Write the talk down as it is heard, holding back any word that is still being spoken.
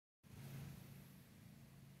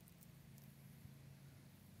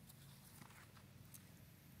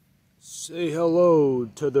Say hello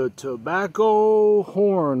to the tobacco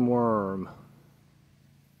hornworm.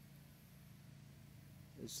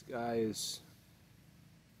 This guy is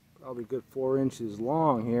probably a good 4 inches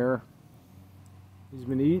long here. He's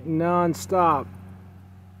been eating non-stop.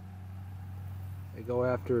 They go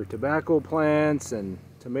after tobacco plants and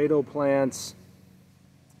tomato plants.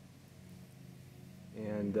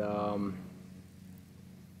 And I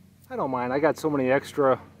don't mind. I got so many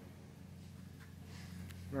extra.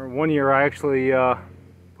 Remember one year I actually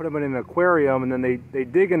put them in an aquarium, and then they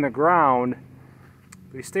dig in the ground.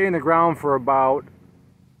 They stay in the ground for about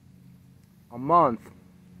a month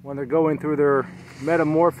when they're going through their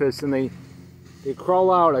metamorphosis, and they crawl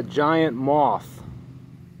out a giant moth.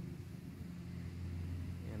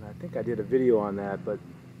 And I think I did a video on that, but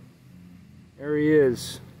there he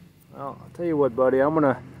is. Well, I'll tell you what, buddy, I'm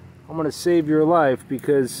gonna save your life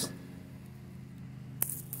because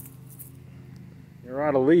you're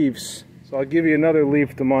out of leaves, so I'll give you another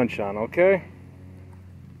leaf to munch on, okay?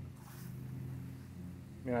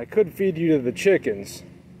 I mean, I could feed you to the chickens,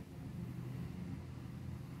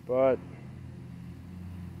 but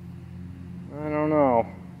I don't know.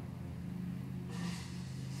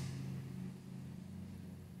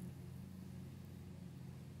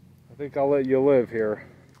 I think I'll let you live here.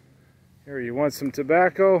 Here, you want some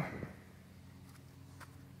tobacco?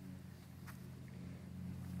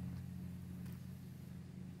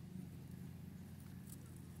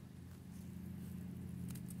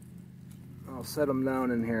 I'll set him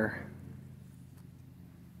down in here.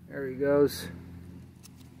 There he goes.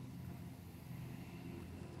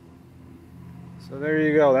 So there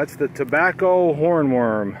you go. That's the tobacco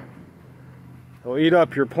hornworm. He'll eat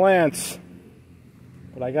up your plants,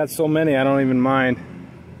 but I got so many I don't even mind.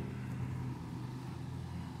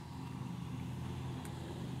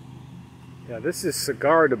 Yeah, this is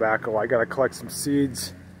cigar tobacco. I gotta collect some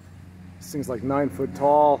seeds. This thing's like 9 foot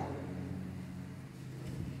tall.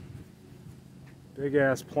 Big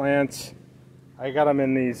ass plants. I got them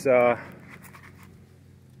in these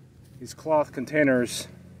cloth containers.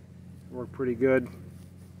 Work pretty good.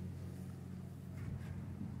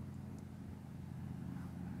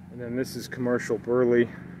 And then this is commercial burley.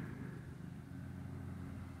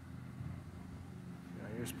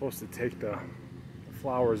 You're supposed to take the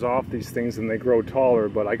flowers off these things and they grow taller,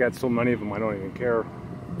 but I got so many of them I don't even care.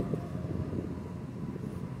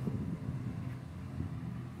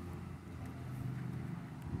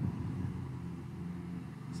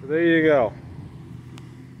 So there you go.